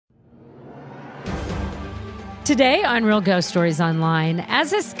Today on Real Ghost Stories Online,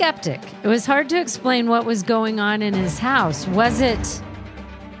 as a skeptic, it was hard to explain what was going on in his house. Was it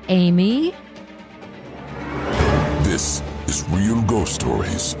Amy? This is Real Ghost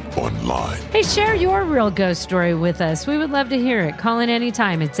Stories Online. Hey, share your real ghost story with us. We would love to hear it. Call in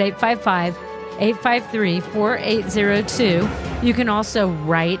anytime. It's 855-853-4802. You can also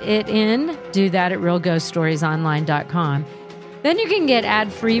write it in. Do that at realghoststoriesonline.com. Then you can get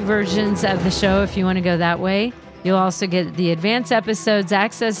ad-free versions of the show if you want to go that way. You'll also get the advanced episodes,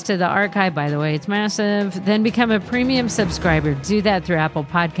 access to the archive. By the way, it's massive. Then become a premium subscriber. Do that through Apple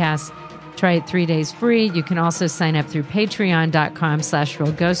Podcasts. Try it 3 days free. You can also sign up through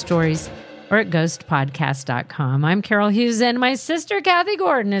patreon.com/realghoststories or at ghostpodcast.com. I'm Carol Hughes, and my sister Kathy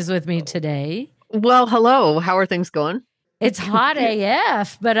Gordon is with me today. Well, hello. How are things going? It's hot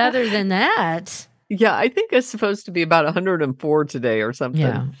AF, but other than that... Yeah, I think it's supposed to be about 104 today or something.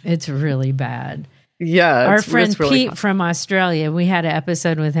 Yeah, it's really bad. Yeah. Our friend really Pete hot. from Australia, we had an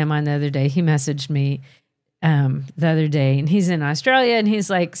episode with him on the other day. He messaged me the other day, and he's in Australia, and he's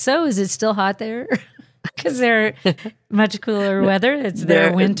like, so is it still hot there? Because they're much cooler weather. It's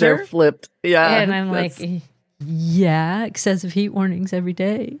their winter. They're flipped. Yeah. And I'm like, yeah, excessive heat warnings every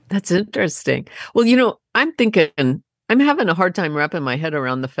day. That's interesting. Well, I'm having a hard time wrapping my head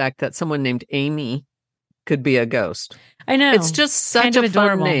around the fact that someone named Amy could be a ghost. I know. It's just such Kind of a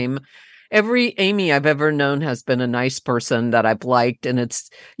adorable. fun name. Every Amy I've ever known has been a nice person that I've liked. And it's,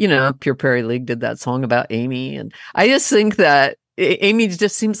 Pure Prairie League did that song about Amy. And I just think that Amy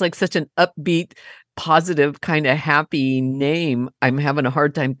just seems like such an upbeat, positive, kind of happy name. I'm having a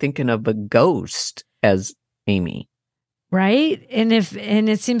hard time thinking of a ghost as Amy. Right? And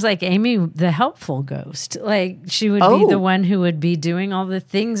it seems like Amy, the helpful ghost, like she would be the one who would be doing all the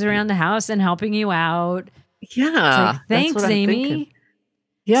things around the house and helping you out. Yeah. It's like, thanks, Amy. Thinking.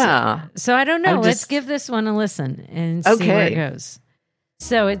 Yeah. So I don't know. Let's give this one a listen and see where it goes.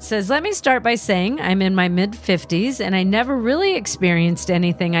 So it says, let me start by saying I'm in my mid-50s and I never really experienced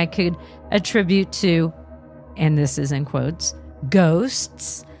anything I could attribute to, and this is in quotes,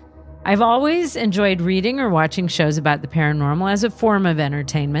 ghosts. I've always enjoyed reading or watching shows about the paranormal as a form of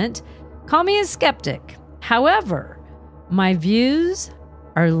entertainment. Call me a skeptic. However, my views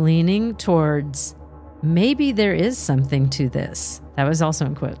are leaning towards maybe there is something to this. That was also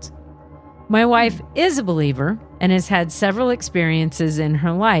in quotes. My wife is a believer and has had several experiences in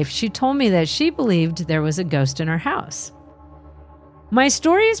her life. She told me that she believed there was a ghost in her house. My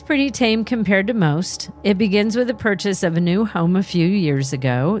story is pretty tame compared to most. It begins with the purchase of a new home a few years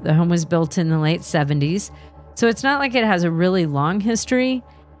ago. The home was built in the late 70s, so it's not like it has a really long history.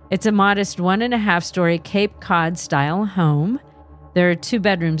 It's a modest 1.5-story Cape Cod style home. There are 2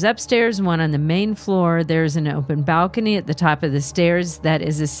 bedrooms upstairs, one on the main floor. There's an open balcony at the top of the stairs that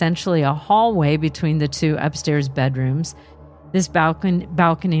is essentially a hallway between the 2 upstairs bedrooms. This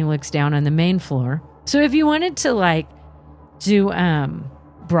balcony looks down on the main floor. So if you wanted to do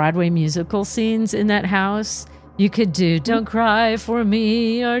Broadway musical scenes in that house, you could do Don't Cry for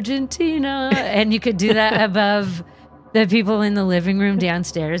Me, Argentina. And you could do that above the people in the living room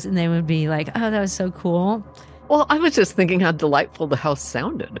downstairs, and they would be like, oh, that was so cool. Well, I was just thinking how delightful the house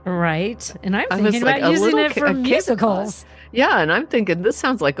sounded. Right. And I'm thinking about using it for musicals. Yeah, and I'm thinking this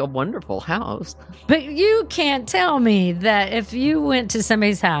sounds like a wonderful house. But you can't tell me that if you went to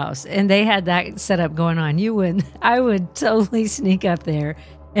somebody's house and they had that setup going on, I would totally sneak up there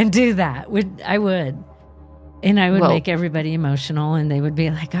and do that. I would. And I would make everybody emotional, and they would be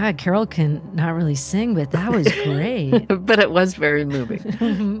like, God, Carol can not really sing, but that was great. But it was very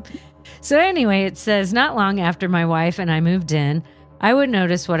moving. So anyway, it says, not long after my wife and I moved in, I would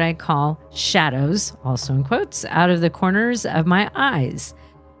notice what I call shadows, also in quotes, out of the corners of my eyes.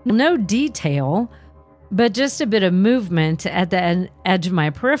 No detail, but just a bit of movement at the edge of my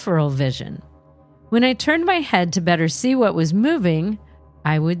peripheral vision. When I turned my head to better see what was moving,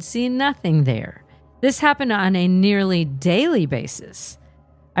 I would see nothing there. This happened on a nearly daily basis.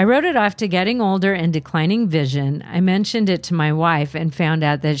 I wrote it off to getting older and declining vision. I mentioned it to my wife and found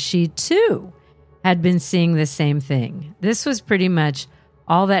out that she, too, had been seeing the same thing. This was pretty much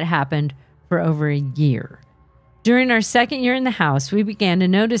all that happened for over a year. During our second year in the house, we began to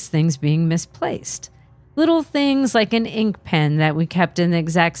notice things being misplaced. Little things like an ink pen that we kept in the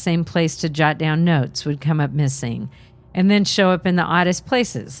exact same place to jot down notes would come up missing, and then show up in the oddest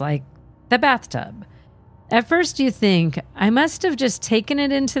places, like the bathtub. At first you think, I must have just taken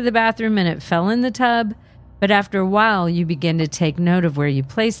it into the bathroom and it fell in the tub, but after a while you begin to take note of where you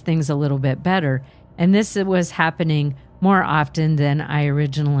place things a little bit better, and this was happening more often than I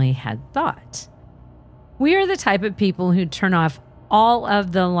originally had thought. We are the type of people who turn off all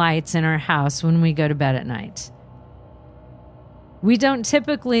of the lights in our house when we go to bed at night. We don't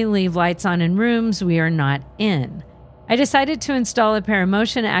typically leave lights on in rooms we are not in. I decided to install a pair of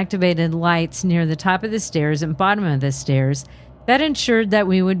motion-activated lights near the top of the stairs and bottom of the stairs that ensured that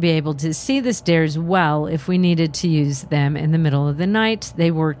we would be able to see the stairs well if we needed to use them in the middle of the night.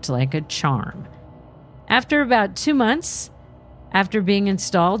 They worked like a charm. After about 2 months after being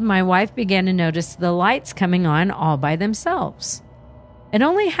installed, my wife began to notice the lights coming on all by themselves. It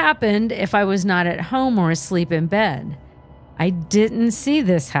only happened if I was not at home or asleep in bed. I didn't see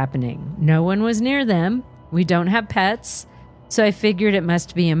this happening. No one was near them. We don't have pets, so I figured it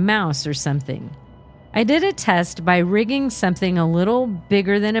must be a mouse or something. I did a test by rigging something a little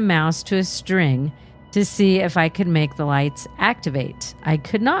bigger than a mouse to a string to see if I could make the lights activate. I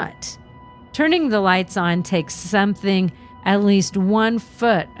could not. Turning the lights on takes something at least 1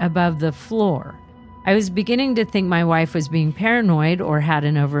 foot above the floor. I was beginning to think my wife was being paranoid or had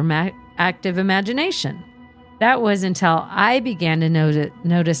an overactive imagination. That was until I began to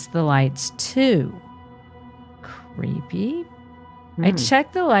notice the lights too. Creepy. I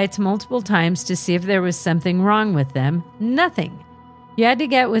checked the lights multiple times to see if there was something wrong with them. Nothing. You had to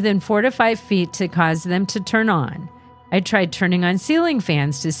get within 4 to 5 feet to cause them to turn on. I tried turning on ceiling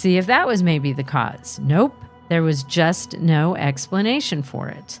fans to see if that was maybe the cause. Nope. There was just no explanation for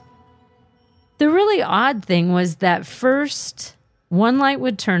it. The really odd thing was that first one light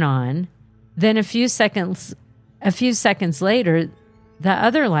would turn on, then a few seconds later, the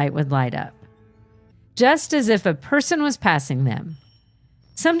other light would light up, just as if a person was passing them.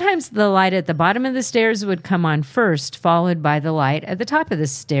 Sometimes the light at the bottom of the stairs would come on first, followed by the light at the top of the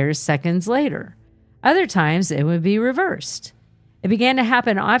stairs seconds later. Other times it would be reversed. It began to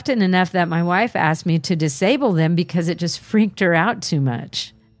happen often enough that my wife asked me to disable them because it just freaked her out too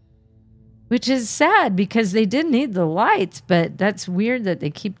much. Which is sad because they did need the lights, but that's weird that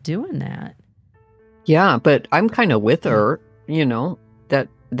they keep doing that. Yeah, but I'm kind of with her,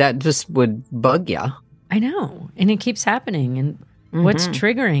 that just would bug you. I know. And it keeps happening. And what's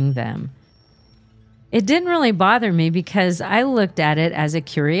triggering them? It didn't really bother me because I looked at it as a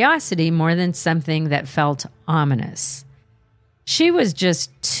curiosity more than something that felt ominous. She was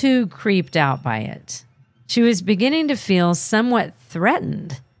just too creeped out by it. She was beginning to feel somewhat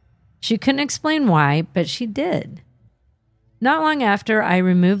threatened. She couldn't explain why, but she did. Not long after I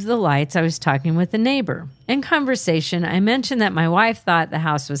removed the lights, I was talking with a neighbor. In conversation, I mentioned that my wife thought the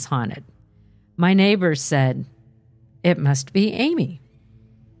house was haunted. My neighbor said, "It must be Amy."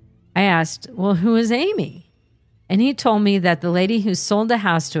 I asked, "Well, who is Amy?" And he told me that the lady who sold the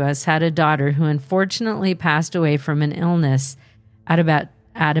house to us had a daughter who unfortunately passed away from an illness at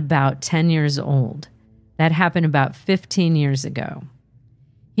about 10 years old. That happened about 15 years ago.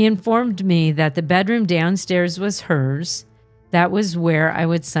 He informed me that the bedroom downstairs was hers. That was where I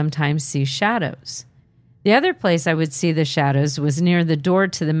would sometimes see shadows. The other place I would see the shadows was near the door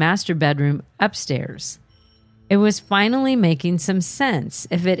to the master bedroom upstairs. It was finally making some sense.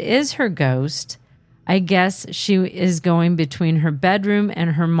 If it is her ghost, I guess she is going between her bedroom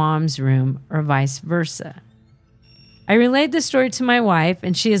and her mom's room, or vice versa. I relayed the story to my wife,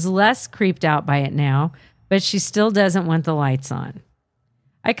 and she is less creeped out by it now, but she still doesn't want the lights on.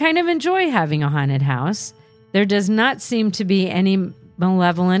 I kind of enjoy having a haunted house. There does not seem to be any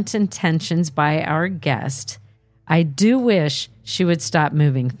malevolent intentions by our guest. I do wish she would stop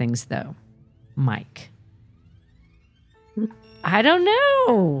moving things, though. Mike. I don't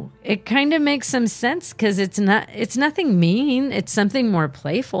know. It kind of makes some sense because it's nothing mean. It's something more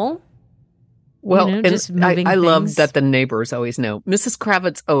playful. Well, just moving I things. love that the neighbors always know. Mrs.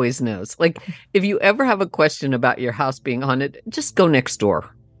 Kravitz always knows. Like, if you ever have a question about your house being haunted, just go next door.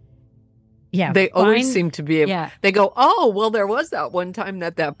 Yeah. They always seem to be able, yeah. They go, "Oh, well, there was that one time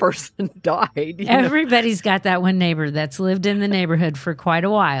that person died." Everybody's got that one neighbor that's lived in the neighborhood for quite a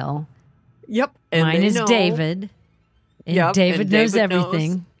while. Yep. And mine is David. And yep. David and knows David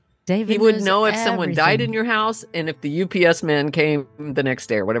everything. Knows. David He would knows know if everything. someone died in your house and if the UPS man came the next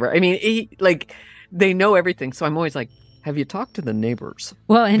day or whatever. I mean, they know everything. So I'm always like, have you talked to the neighbors?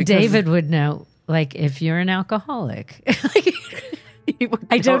 Well, and David would know, like, if you're an alcoholic.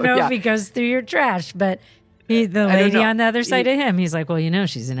 I don't know if he goes through your trash, but the lady on the other side of him, he's like, well,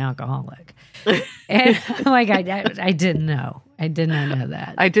 she's an alcoholic. And I'm like, I didn't know. I did not know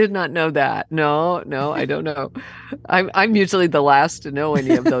that. I did not know that. No, I don't know. I'm usually the last to know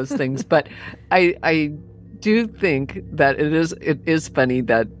any of those things, but I do think that it is funny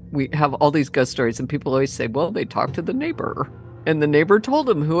that we have all these ghost stories and people always say, well, they talk to the neighbor. And the neighbor told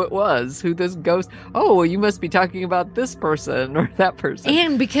him who it was, who this ghost. Oh, well, you must be talking about this person or that person.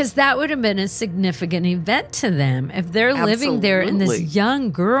 And because that would have been a significant event to them. If they're living there and this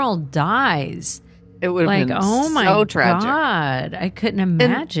young girl dies, it would have been oh my so tragic. God, I couldn't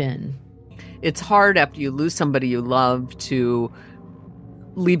imagine. And it's hard after you lose somebody you love to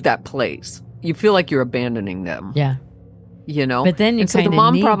leave that place. You feel like you're abandoning them. Yeah. You know? But then you so the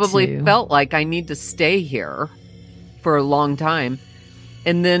mom probably felt like, I need to stay here for a long time,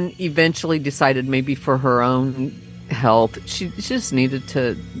 and then eventually decided maybe for her own health she just needed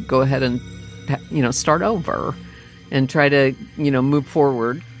to go ahead and start over and try to move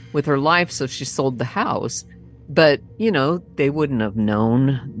forward with her life. So she sold the house, but they wouldn't have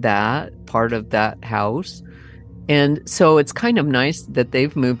known that part of that house. And so it's kind of nice that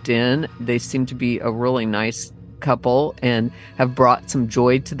they've moved in. They seem to be a really nice couple and have brought some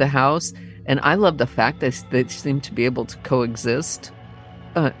joy to the house. And I love the fact that they seem to be able to coexist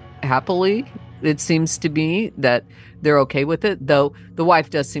happily. It seems to be that they're okay with it, though the wife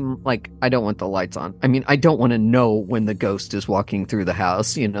does seem like, I don't want the lights on. I mean, I don't want to know when the ghost is walking through the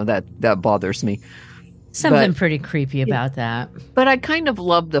house. That bothers me. Something pretty creepy about that. But I kind of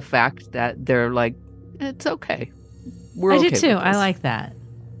love the fact that they're like, it's okay. I do too. I like that.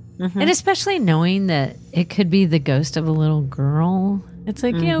 Mm-hmm. And especially knowing that it could be the ghost of a little girl. It's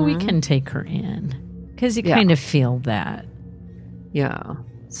like, we can take her in, because you kind of feel that. Yeah.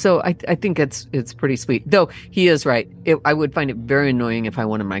 So I think it's pretty sweet. Though he is right. I would find it very annoying if I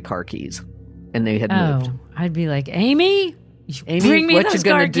wanted my car keys and they had moved. I'd be like, Amy, bring me those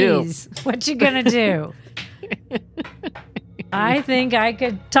car keys. What you gonna do? I think I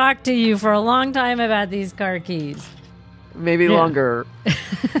could talk to you for a long time about these car keys. Maybe longer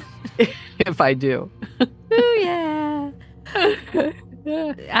if I do. Oh, yeah.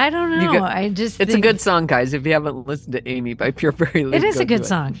 I don't know. It's a good song, guys. If you haven't listened to Amy by Pure Fairy League, it is a good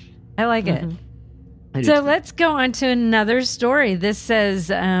song. I like it. So let's go on to another story. This says,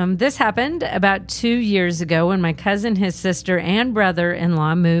 this happened about 2 years ago when my cousin, his sister, and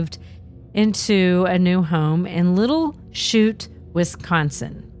brother-in-law moved into a new home in Little Chute,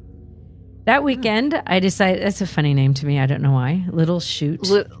 Wisconsin. That weekend, I decided, that's a funny name to me. I don't know why. Little Chute.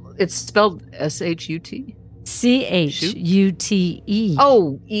 It's spelled S-H-U-T? C-H-U-T-E.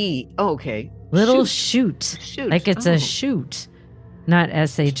 Oh, E. Oh, okay. Little Chute. Like it's a shoot, not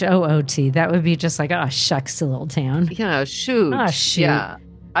S-H-O-O-T. That would be just like, oh, shucks, a little town. Yeah, shoot. Oh, shoot. Yeah.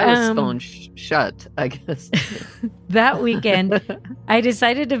 I was spelling shut, I guess. That weekend, I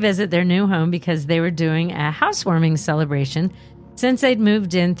decided to visit their new home because they were doing a housewarming celebration since they'd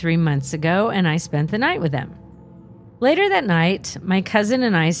moved in 3 months ago, and I spent the night with them. Later that night, my cousin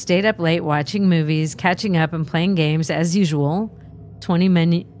and I stayed up late watching movies, catching up, and playing games as usual,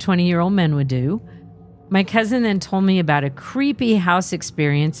 20-year-old men would do. My cousin then told me about a creepy house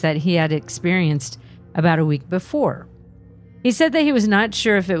experience that he had experienced about a week before. He said that he was not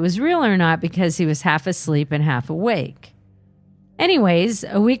sure if it was real or not because he was half asleep and half awake. Anyways,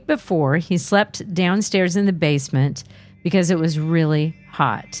 a week before, he slept downstairs in the basement because it was really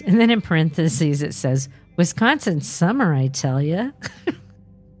hot. And then in parentheses, it says, Wisconsin summer, I tell ya.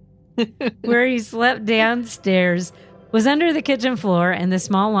 Where he slept downstairs was under the kitchen floor and the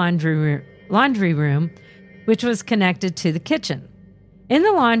small laundry room, which was connected to the kitchen. In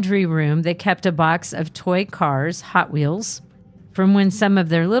the laundry room, they kept a box of toy cars, Hot Wheels, from when some of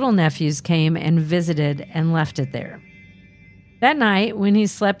their little nephews came and visited and left it there. That night, when he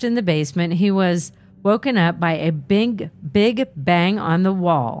slept in the basement, he was woken up by a big bang on the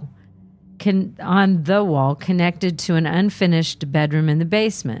wall connected to an unfinished bedroom in the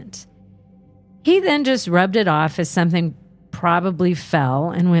basement. He then just rubbed it off as something probably fell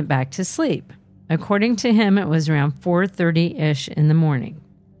and went back to sleep. According to him, it was around 4:30-ish in the morning.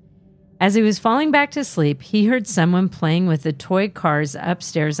 As he was falling back to sleep, he heard someone playing with the toy cars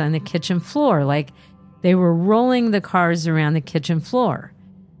upstairs on the kitchen floor, like they were rolling the cars around the kitchen floor.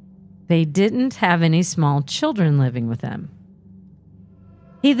 They didn't have any small children living with them.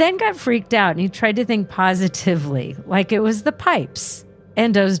 He then got freaked out and he tried to think positively, like it was the pipes,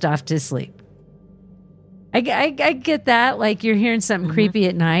 and dozed off to sleep. I get that, like you're hearing something creepy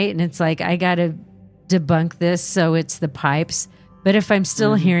at night and it's like, I got to debunk this, so it's the pipes. But if I'm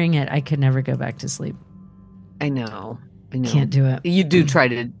still hearing it, I could never go back to sleep. I know. Can't do it. You do try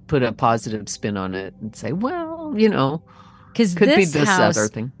to put a positive spin on it and say, well, because this house, other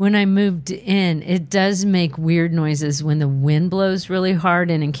thing. When I moved in, it does make weird noises when the wind blows really hard,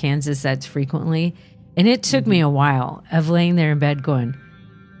 and in Kansas, that's frequently. And it took me a while of laying there in bed going,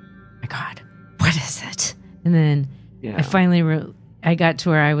 my God, what is it? And then I finally I got to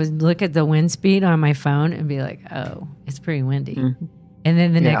where I would look at the wind speed on my phone and be like, oh, it's pretty windy. Mm-hmm. And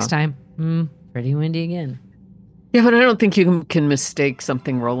then the next time, pretty windy again. Yeah, but I don't think you can mistake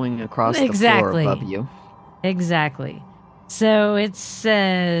something rolling across the floor above you. Exactly. So it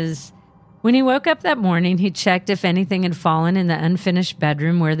says, when he woke up that morning, he checked if anything had fallen in the unfinished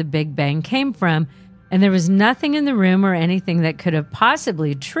bedroom where the Big Bang came from, and there was nothing in the room or anything that could have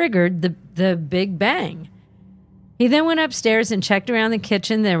possibly triggered the Big Bang. He then went upstairs and checked around the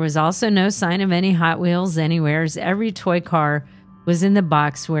kitchen. There was also no sign of any Hot Wheels anywhere, as every toy car was in the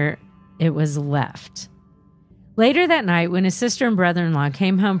box where it was left. Later that night, when his sister and brother-in-law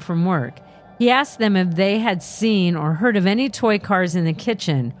came home from work, he asked them if they had seen or heard of any toy cars in the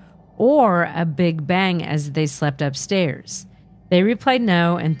kitchen or a Big Bang as they slept upstairs. They replied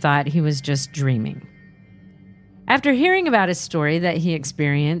no and thought he was just dreaming. After hearing about his story that he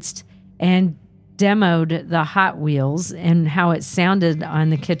experienced and demoed the Hot Wheels and how it sounded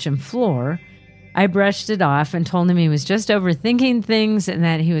on the kitchen floor, I brushed it off and told him he was just overthinking things and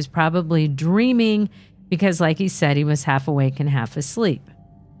that he was probably dreaming because, like he said, he was half awake and half asleep.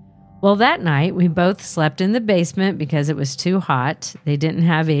 Well, that night, we both slept in the basement because it was too hot. They didn't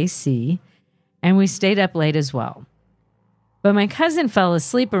have AC, and we stayed up late as well. But my cousin fell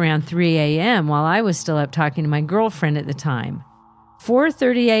asleep around 3 a.m. while I was still up talking to my girlfriend at the time.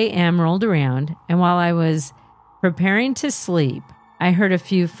 4:30 a.m. rolled around, and while I was preparing to sleep, I heard a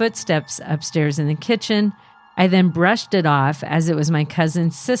few footsteps upstairs in the kitchen. I then brushed it off as it was my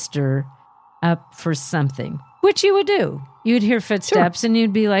cousin's sister up for something, which you would do. You'd hear footsteps and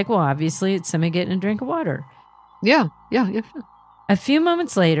you'd be like, well, obviously it's somebody getting a drink of water. Yeah. A few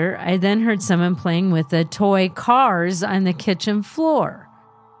moments later, I then heard someone playing with the toy cars on the kitchen floor,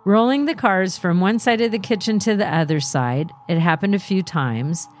 rolling the cars from one side of the kitchen to the other side. It happened a few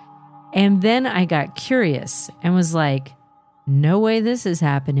times. And then I got curious and was like, no way this is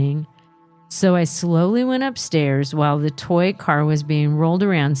happening. So I slowly went upstairs while the toy car was being rolled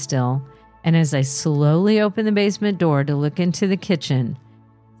around still. And as I slowly opened the basement door to look into the kitchen,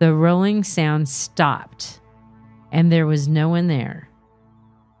 the rolling sound stopped, and there was no one there.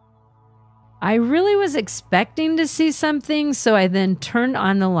 I really was expecting to see something, so I then turned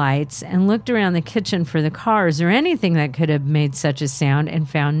on the lights and looked around the kitchen for the cars or anything that could have made such a sound and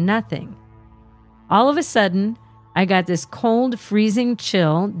found nothing. All of a sudden, I got this cold, freezing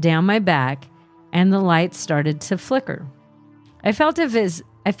chill down my back, and the lights started to flicker. I felt as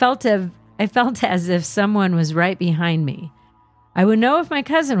if someone was right behind me. I would know if my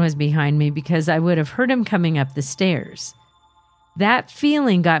cousin was behind me because I would have heard him coming up the stairs. That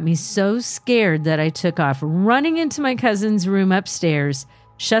feeling got me so scared that I took off running into my cousin's room upstairs,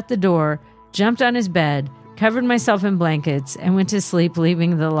 shut the door, jumped on his bed, covered myself in blankets, and went to sleep,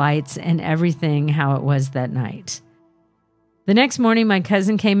 leaving the lights and everything how it was that night. The next morning, my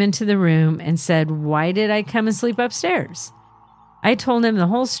cousin came into the room and said, "Why did I come and sleep upstairs?" I told him the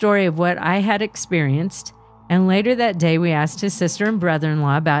whole story of what I had experienced, and later that day we asked his sister and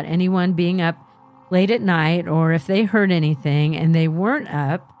brother-in-law about anyone being up late at night or if they heard anything, and they weren't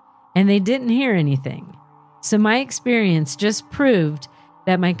up and they didn't hear anything. So my experience just proved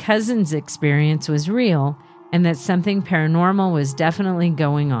that my cousin's experience was real and that something paranormal was definitely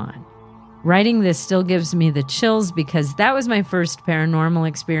going on. Writing this still gives me the chills because that was my first paranormal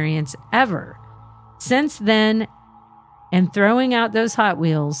experience ever. Since then, and throwing out those Hot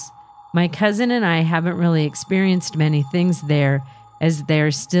Wheels, my cousin and I haven't really experienced many things there as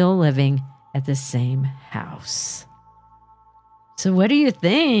they're still living at the same house. So what do you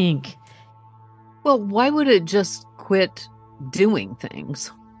think? Well, why would it just quit doing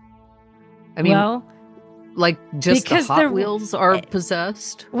things? I mean, like just the Hot Wheels are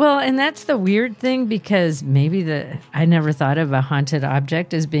possessed? Well, and that's the weird thing because maybe I never thought of a haunted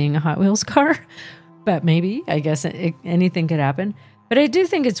object as being a Hot Wheels car. But maybe, I guess anything could happen. But I do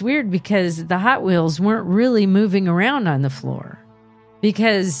think it's weird because the Hot Wheels weren't really moving around on the floor.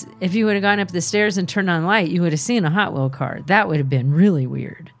 Because if you would have gone up the stairs and turned on light, you would have seen a Hot Wheel car. That would have been really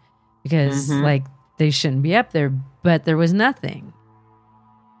weird. Because, they shouldn't be up there, but there was nothing.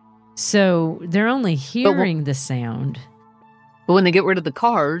 So they're only hearing the sound. But when they get rid of the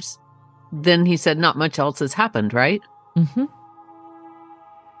cars, then he said not much else has happened, right? Mm-hmm.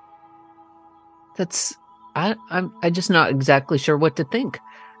 I'm just not exactly sure what to think.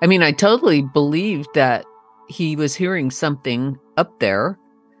 I mean, I totally believed that he was hearing something up there,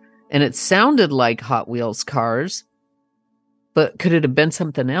 and it sounded like Hot Wheels cars, but could it have been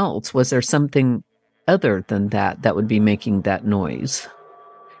something else? Was there something other than that would be making that noise?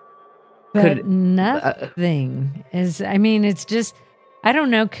 But nothing is, I mean, it's just, I don't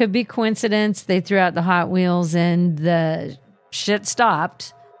know, could be coincidence. They threw out the Hot Wheels and the shit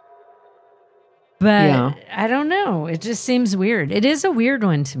stopped. But I don't know. It just seems weird. It is a weird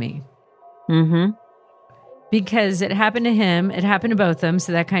one to me. Mm-hmm. Because it happened to him. It happened to both of them.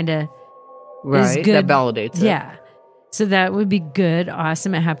 So that kind of right. is good. That validates it. Yeah. So that would be good.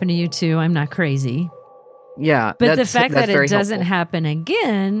 Awesome. It happened to you too. I'm not crazy. Yeah. But the fact that it doesn't happen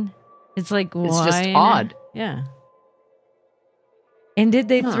again, it's like, why? It's just odd. Yeah. And did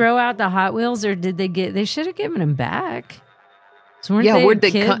they throw out the Hot Wheels, or did they should have given them back? So where'd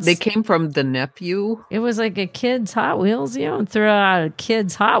they come? They came from the nephew. It was like a kid's Hot Wheels. You don't throw out a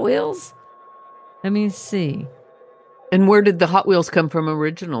kid's Hot Wheels. Let me see. And where did the Hot Wheels come from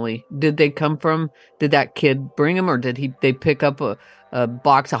originally? Did that kid bring them, or did they pick up a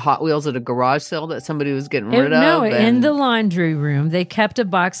box of Hot Wheels at a garage sale that somebody was getting rid of? No, in the laundry room, they kept a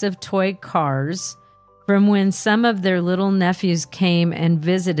box of toy cars from when some of their little nephews came and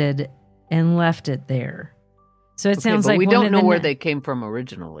visited and left it there. So it sounds like we don't know where they came from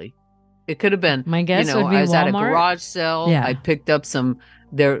originally. It could have been, my guess would be I was Walmart. at a garage sale. Yeah. I picked up some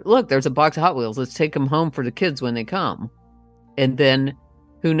there's a box of Hot Wheels. Let's take them home for the kids when they come. And then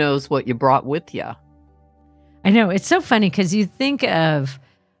who knows what you brought with you. I know. It's so funny because you think of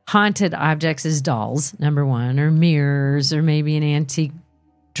haunted objects as dolls, number one, or mirrors, or maybe an antique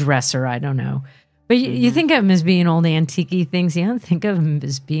dresser. I don't know. But you think of them as being old antique-y things. You don't think of them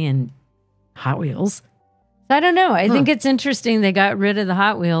as being Hot Wheels. I don't know. I think it's interesting they got rid of the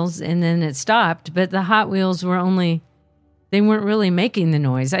Hot Wheels and then it stopped, but the Hot Wheels they weren't really making the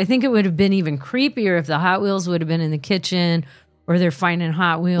noise. I think it would have been even creepier if the Hot Wheels would have been in the kitchen, or they're finding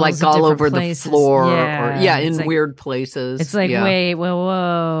Hot Wheels like all over places. The floor, yeah, or in like, weird places. It's like, wait,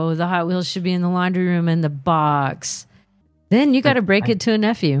 whoa, the Hot Wheels should be in the laundry room in the box. Then you got to break it to a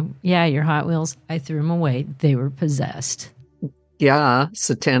nephew. Yeah, your Hot Wheels, I threw them away. They were possessed. Yeah,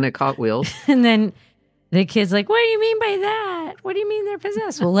 satanic Hot Wheels. And then the kid's like, what do you mean by that? What do you mean they're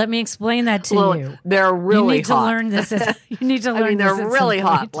possessed? Well, let me explain that to you. They're really hot. To learn this. You need to learn I mean, this. They're really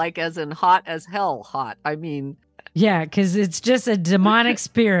hot, like as in hot as hell hot. I mean. Yeah, because it's just a demonic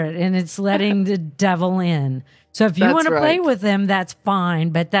spirit and it's letting the devil in. So if you want to play with them, that's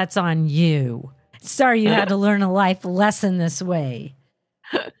fine, but that's on you. Sorry you had to learn a life lesson this way.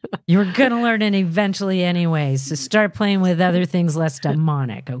 You were going to learn it eventually anyway, so start playing with other things less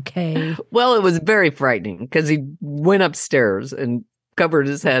demonic, okay? Well, it was very frightening because he went upstairs and covered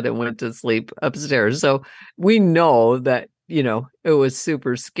his head and went to sleep upstairs. So we know that, it was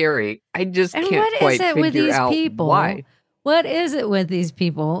super scary. I just can't quite figure out why. What is it with these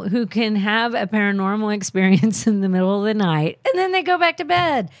people who can have a paranormal experience in the middle of the night and then they go back to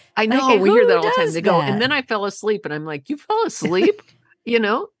bed? I know. Like, we hear that all the time. They go, and then I fell asleep. And I'm like, you fell asleep? You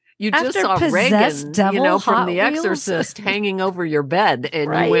just saw Reagan, from The Exorcist hanging over your bed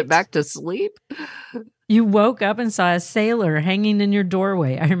and you went back to sleep. You woke up and saw a sailor hanging in your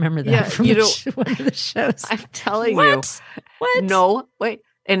doorway. I remember that from one of the shows. I'm telling you. What? No, wait.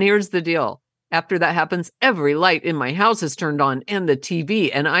 And here's the deal. After that happens, every light in my house is turned on and the TV,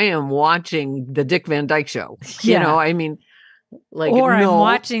 and I am watching the Dick Van Dyke Show. I'm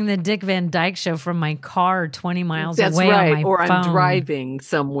watching the Dick Van Dyke Show from my car 20 miles away on my phone. I'm driving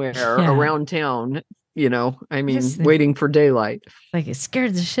somewhere around town, waiting for daylight. Like it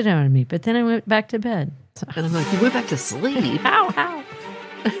scared the shit out of me, but then I went back to bed. So. And I'm like, you went back to sleep? How?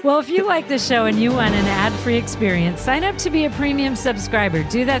 Well, if you like the show and you want an ad-free experience, sign up to be a premium subscriber.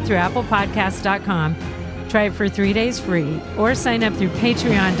 Do that through applepodcast.com. Try it for 3 days free, or sign up through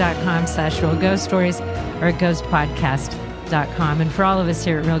patreon.com/Real Ghost Stories or at ghostpodcast.com. And for all of us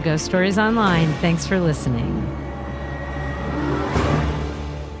here at Real Ghost Stories Online, thanks for listening.